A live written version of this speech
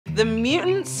the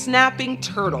mutant snapping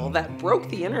turtle that broke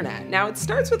the internet. Now, it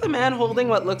starts with a man holding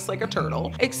what looks like a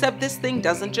turtle, except this thing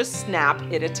doesn't just snap,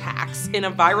 it attacks. In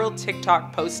a viral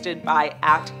TikTok posted by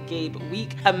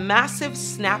 @GabeWeek, a massive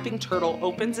snapping turtle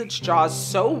opens its jaws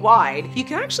so wide, you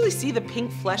can actually see the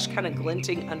pink flesh kind of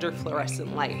glinting under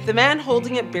fluorescent light. The man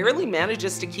holding it barely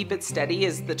manages to keep it steady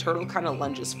as the turtle kind of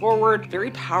lunges forward.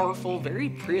 Very powerful, very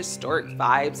prehistoric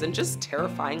vibes, and just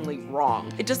terrifyingly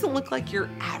wrong. It doesn't look like your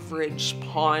average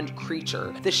pond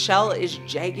creature. The shell is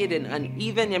jagged and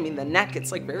uneven. I mean, the neck,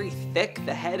 it's like very thick.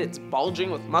 The head, it's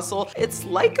bulging with muscle. It's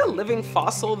like a living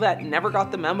fossil that never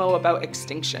got the memo about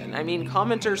extinction. I mean,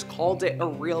 commenters called it a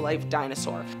real-life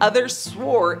dinosaur. Others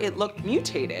swore it looked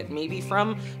mutated, maybe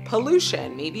from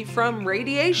pollution, maybe from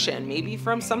radiation, maybe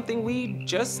from something we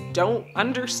just don't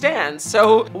understand.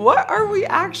 So what are we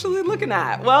actually looking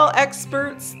at? Well,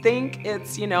 experts think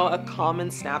it's, a common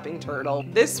snapping turtle.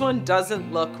 This one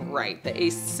doesn't look right. The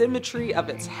asymmetry of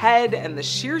its head and the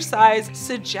sheer size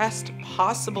suggest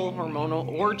possible hormonal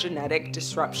or genetic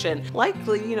disruption,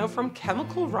 likely, from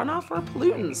chemical runoff or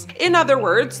pollutants. In other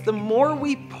words, the more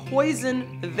we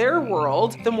poison their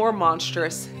world, the more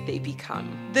monstrous they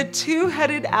become. The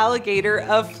two-headed alligator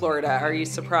of Florida. Are you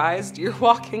surprised? You're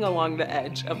walking along the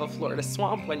edge of a Florida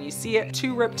swamp when you see it.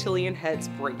 Two reptilian heads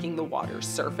breaking the water's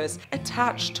surface,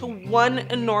 attached to one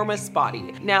enormous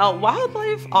body. Now,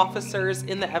 wildlife officers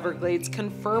in the Everglades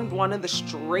confirmed one of the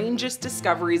strangest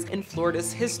discoveries in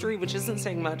Florida's history, which isn't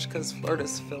saying much because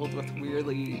Florida's filled with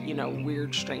weirdly,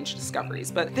 weird, strange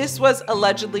discoveries. But this was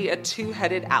allegedly a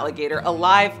two-headed alligator,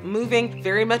 alive, moving,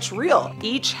 very much real.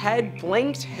 Each head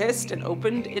blinked, hissed, and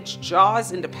opened its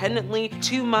jaws independently,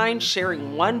 two minds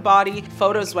sharing one body.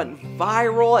 Photos went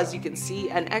viral, as you can see,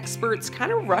 and experts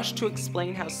kind of rushed to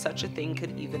explain how such a thing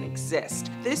could even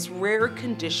exist. This rare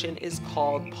condition is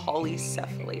called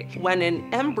polycephaly, when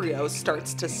an embryo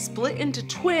starts to split into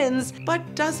twins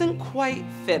but doesn't quite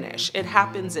finish. It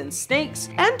happens in snakes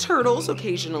and turtles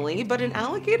occasionally, but an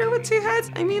alligator with two heads,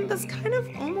 I mean, that's kind of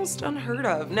almost unheard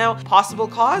of. Now, possible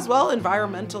cause? Well,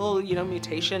 environmental,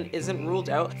 mutation isn't ruled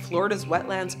out. Florida's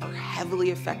wetlands are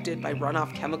heavily affected by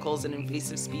runoff chemicals and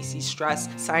invasive species stress.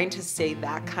 Scientists say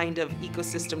that kind of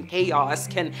ecosystem chaos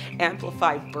can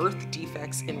amplify birth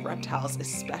defects in reptiles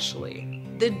especially.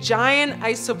 The giant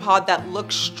isopod that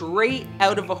looks straight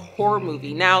out of a horror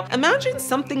movie. Now, imagine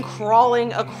something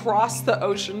crawling across the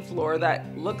ocean floor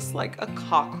that looks like a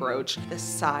cockroach the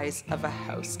size of a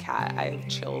house cat. I have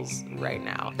chills right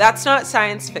now. That's not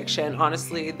science fiction.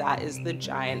 Honestly, that is the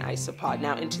giant isopod.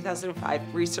 Now, in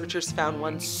 2005, researchers found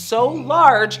one so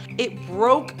large, it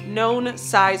broke known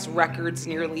size records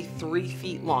nearly 3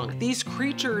 feet long. These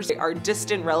creatures are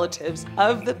distant relatives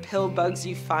of the pill bugs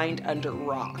you find under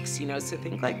rocks, so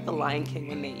think like the Lion King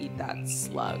when they eat that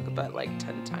slug, but like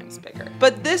 10 times bigger.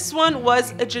 But this one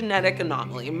was a genetic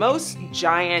anomaly. Most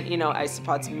giant,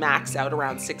 isopods max out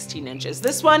around 16 inches.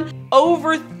 This one,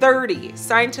 over 30.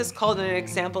 Scientists called it an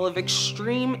example of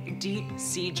extreme deep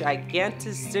sea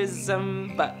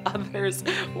giganticism, but others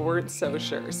weren't so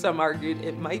sure. Some argued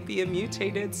it might be a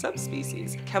mutated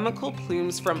subspecies. Chemical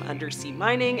plumes from undersea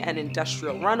mining and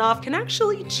industrial runoff can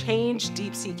actually change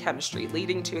deep sea chemistry,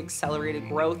 leading to accelerated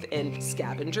growth in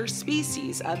scavenger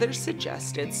species. Others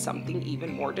suggested something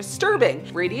even more disturbing.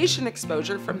 Radiation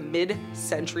exposure from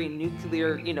mid-century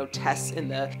nuclear, tests in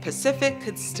the Pacific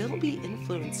could still be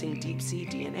influencing deep sea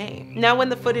DNA. Now, when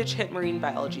the footage hit marine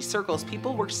biology circles,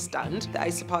 people were stunned. The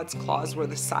isopod's claws were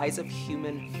the size of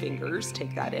human fingers,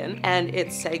 take that in, and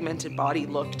its segmented body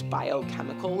looked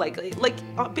biochemical.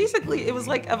 Basically, it was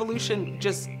like evolution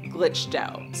just glitched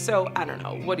out. So I don't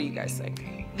know, what do you guys think?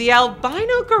 The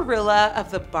albino gorilla of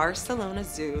the Barcelona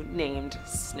Zoo named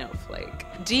Snowflake.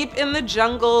 Deep in the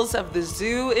jungles of the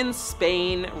zoo in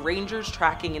Spain, rangers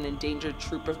tracking an endangered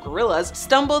troop of gorillas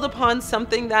stumbled upon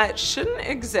something that shouldn't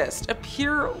exist, a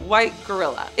pure white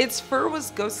gorilla. Its fur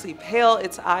was ghostly pale,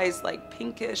 its eyes like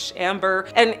pinkish amber,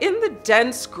 and in the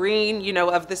dense green,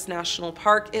 of this national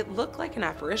park, it looked like an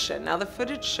apparition. Now, the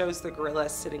footage shows the gorilla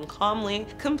sitting calmly,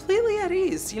 completely at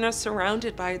ease,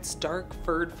 surrounded by its dark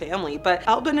furred family. But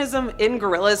albinism in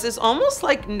gorillas is almost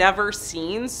like never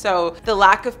seen, so the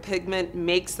lack of pigment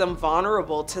makes them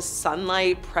vulnerable to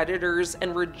sunlight, predators,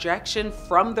 and rejection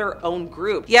from their own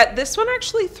group. Yet this one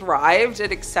actually thrived,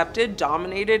 it accepted,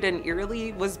 dominated, and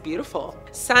eerily was beautiful.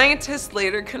 Scientists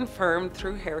later confirmed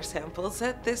through hair samples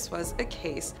that this was a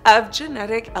case of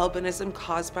genetic albinism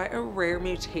caused by a rare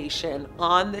mutation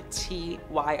on the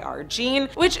TYR gene,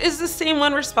 which is the same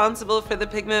one responsible for the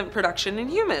pigment production in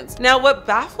humans. Now, what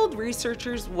baffled researchers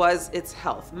features was its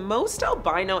health. Most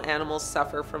albino animals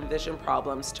suffer from vision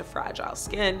problems to fragile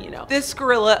skin, This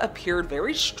gorilla appeared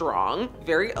very strong,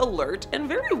 very alert, and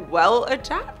very well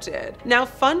adapted. Now,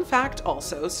 fun fact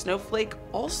also, Snowflake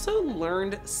also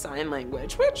learned sign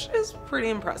language, which is pretty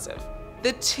impressive.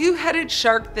 The two-headed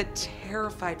shark that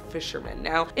terrified fishermen.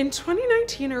 Now, in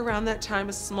 2019 or around that time,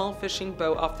 a small fishing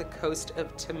boat off the coast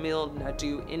of Tamil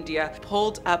Nadu, India,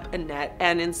 pulled up a net,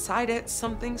 and inside it,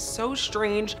 something so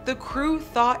strange, the crew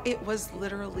thought it was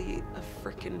literally a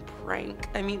freaking prank.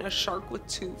 I mean, a shark with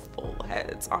two full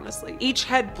heads, honestly. Each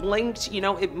head blinked,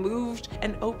 it moved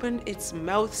and opened its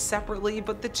mouth separately,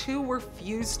 but the two were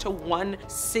fused to one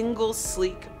single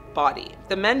sleek body.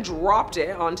 The men dropped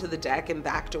it onto the deck and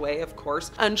backed away, of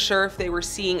course, unsure if they were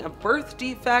seeing a birth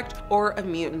defect or a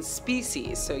mutant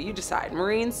species. So you decide.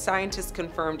 Marine scientists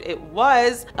confirmed it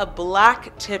was a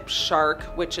black-tipped shark,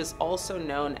 which is also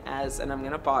known as, and I'm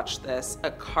gonna botch this,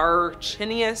 a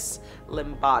Carcinius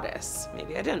limbatus.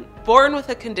 Maybe I didn't. Born with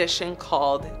a condition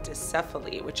called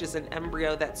dicephaly, which is an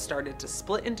embryo that started to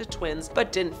split into twins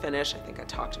but didn't finish. I think I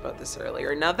talked about this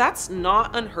earlier. Now, that's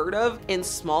not unheard of in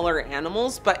smaller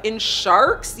animals, but in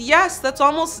sharks, yes, that's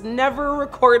almost never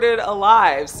recorded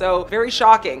alive. So very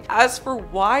shocking. As for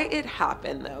why it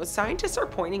happened though, scientists are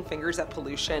pointing fingers at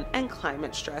pollution and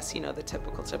climate stress, the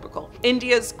typical.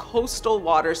 India's coastal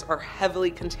waters are heavily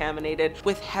contaminated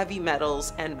with heavy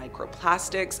metals and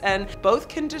microplastics, and both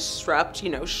can disrupt,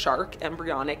 shark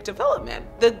embryonic development.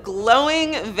 The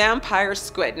glowing vampire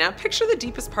squid. Now picture the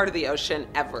deepest part of the ocean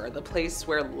ever, the place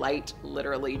where light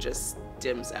literally just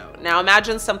dims out. Now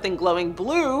imagine something glowing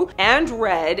blue and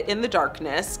red in the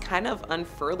darkness, kind of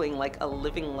unfurling like a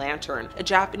living lantern. A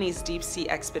Japanese deep sea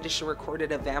expedition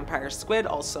recorded a vampire squid,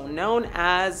 also known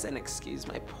as, and excuse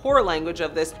my poor language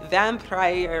of this,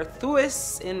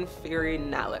 Vampyrethus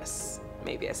infernalis.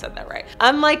 Maybe I said that right.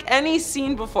 Unlike any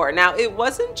seen before. Now, it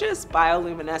wasn't just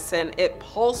bioluminescent, it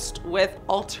pulsed with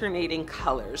alternating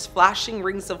colors, flashing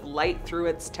rings of light through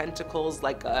its tentacles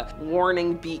like a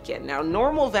warning beacon. Now,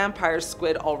 normal vampire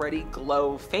squid already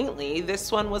glow faintly.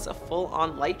 This one was a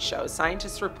full-on light show.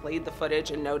 Scientists replayed the footage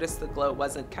and noticed the glow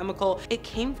wasn't chemical. It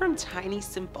came from tiny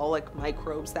symbolic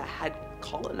microbes that had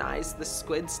colonized the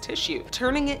squid's tissue,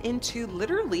 turning it into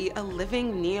literally a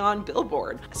living neon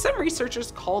billboard. Some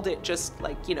researchers called it just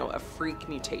like, a freak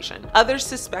mutation. Others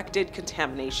suspected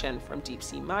contamination from deep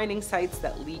sea mining sites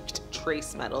that leaked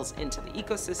trace metals into the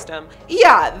ecosystem.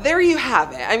 Yeah, there you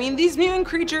have it. I mean, these mutant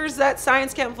creatures that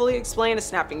science can't fully explain, a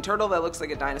snapping turtle that looks like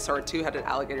a dinosaur, a two-headed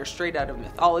alligator straight out of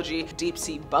mythology, deep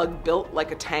sea bug built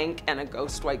like a tank, and a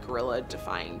ghost white gorilla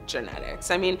defying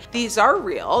genetics. I mean, these are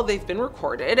real, they've been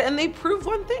recorded, and they prove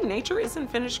one thing: nature isn't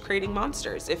finished creating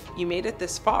monsters. If you made it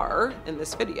this far in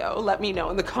this video, let me know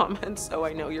in the comments so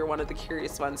I know you're one of the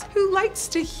curious ones who likes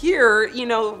to hear,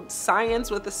 science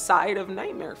with a side of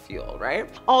nightmare fuel, right?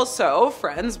 Also,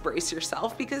 friends, brace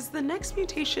yourself because the next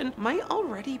mutation might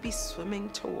already be swimming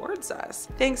towards us.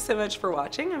 Thanks so much for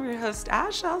watching. I'm your host,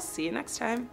 Ash. I'll see you next time.